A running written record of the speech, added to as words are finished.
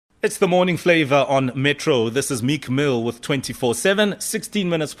It's the morning flavor on Metro. This is Meek Mill with 24/7, 16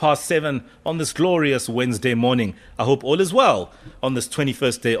 minutes past 7 on this glorious Wednesday morning. I hope all is well on this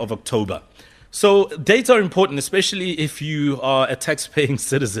 21st day of October. So dates are important, especially if you are a tax-paying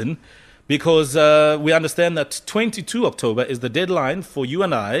citizen, because we understand that 22 October is the deadline for you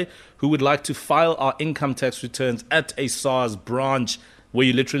and I who would like to file our income tax returns at a SARS branch, where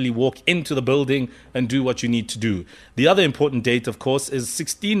you literally walk into the building and do what you need to do. The other important date, of course, is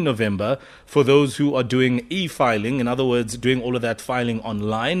 16 November for those who are doing e-filing. In other words, doing all of that filing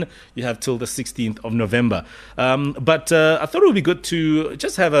online. You have till the 16th of November. But I thought it would be good to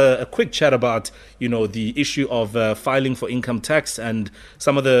just have a quick chat about, the issue of filing for income tax and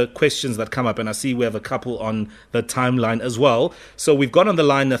some of the questions that come up. And I see we have a couple on the timeline as well. So we've got on the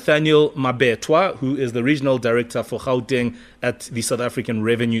line Nathaniel Mabethwa, who is the Regional Director for Gauteng at the South African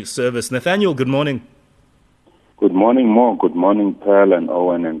Revenue Service. Nathaniel, good morning. Good morning, Mo. Good morning, Pearl and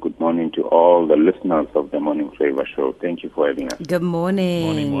Owen, and good morning to all the listeners of the Morning Flavor Show. Thank you for having us. Good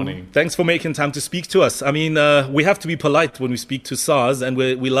morning. Morning. Thanks for making time to speak to us. I mean, we have to be polite when we speak to SARS, and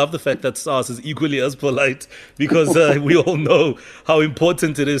we love the fact that SARS is equally as polite because we all know how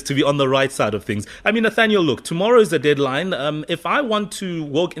important it is to be on the right side of things. I mean, Nathaniel, look, tomorrow is the deadline. If I want to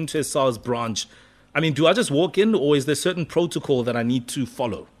walk into a SARS branch, do I just walk in, or is there certain protocol that I need to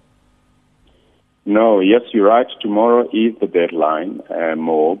follow? No, yes, you're right. Tomorrow is the deadline,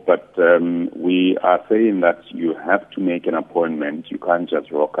 Mo, but we are saying that you have to make an appointment. You can't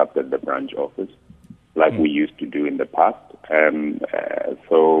just rock up at the branch office like we used to do in the past.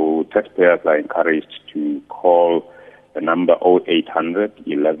 So taxpayers are encouraged to call the number 0800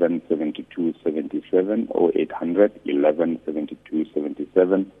 11 72 77, 0800 11 72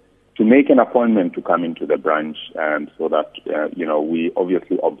 77, to make an appointment to come into the branch, so that, we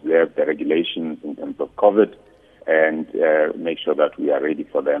obviously observe the regulations in terms of COVID and make sure that we are ready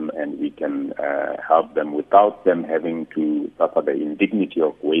for them and we can help them without them having to suffer the indignity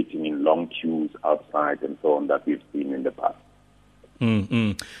of waiting in long queues outside and so on that we've seen in the past.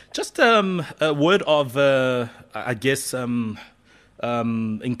 Mm-hmm. Just a word of,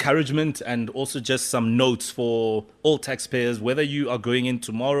 encouragement and also just some notes for all taxpayers, whether you are going in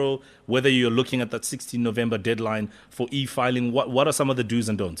tomorrow, whether you're looking at that 16 November deadline for e-filing. What are some of the do's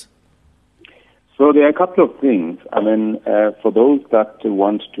and don'ts? So there are a couple of things. For those that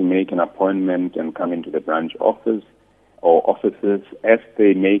want to make an appointment and come into the branch office or offices, as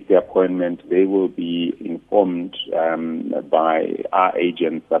they make the appointment, they will be informed by our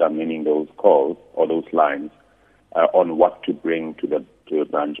agents that are manning those calls or those lines on what to bring to the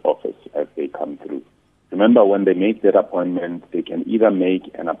branch office as they come through. Remember, when they make that appointment, they can either make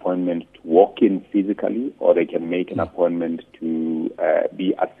an appointment to walk in physically, or they can make an appointment to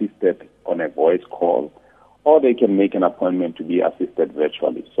be assisted on a voice call, or they can make an appointment to be assisted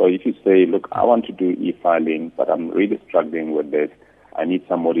virtually. So if you say, look, I want to do e-filing, but I'm really struggling with this, I need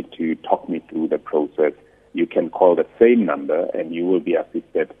somebody to talk me through the process, you can call the same number and you will be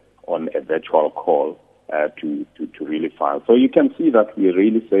assisted on a virtual call to really file. So you can see that we're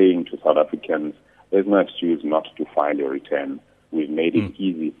really saying to South Africans, there's no excuse not to file your return. We've made it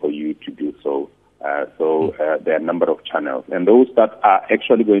easy for you to do so. There are a number of channels. And those that are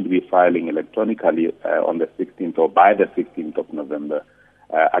actually going to be filing electronically on the 16th or by the 16th of November,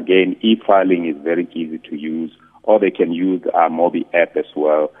 again, e-filing is very easy to use, or they can use our Mobi app as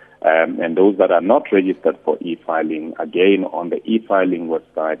well. And those that are not registered for e-filing, again, on the e-filing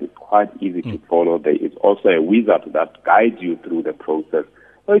website, it's quite easy to follow. There is also a wizard that guides you through the process.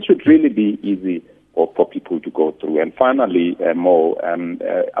 So it should really be easy for people to go through. And finally, Mo,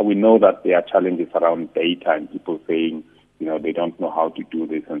 we know that there are challenges around data and people saying, they don't know how to do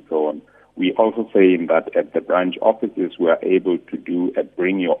this and so on. We also saying that at the branch offices, we are able to do a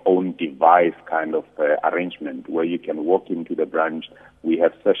bring your own device kind of arrangement where you can walk into the branch. We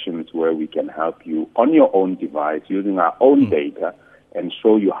have sessions where we can help you on your own device using our own data and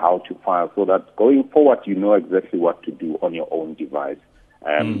show you how to file, so that going forward, you know exactly what to do on your own device.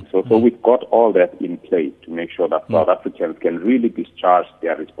 So we've got all that in place to make sure that South Africans can really discharge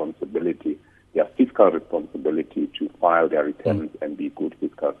their responsibility, their fiscal responsibility to file their returns and be good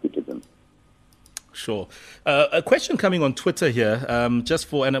fiscal citizens. Sure. A question coming on Twitter here, and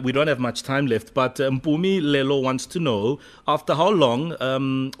we don't have much time left, but Mpumi Lelo wants to know, after how long,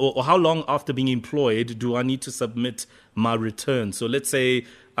 or how long after being employed do I need to submit my return? So let's say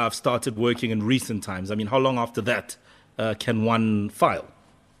I've started working in recent times. How long after that can one file?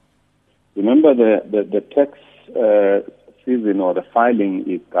 Remember, the tax season or the filing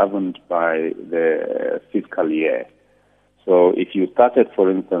is governed by the fiscal year. So if you started, for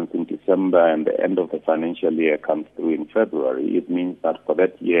instance, in December and the end of the financial year comes through in February, it means that for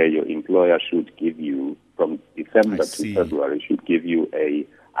that year, your employer should give you, from December to February, should give you a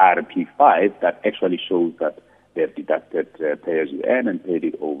RP5 that actually shows that they've deducted pay as you earn and paid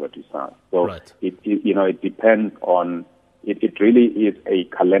it over to SARS. So it depends on, it really is a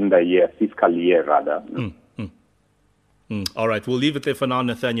calendar year, fiscal year rather. All right, we'll leave it there for now,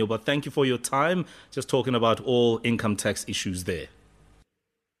 Nathaniel, but thank you for your time, just talking about all income tax issues there.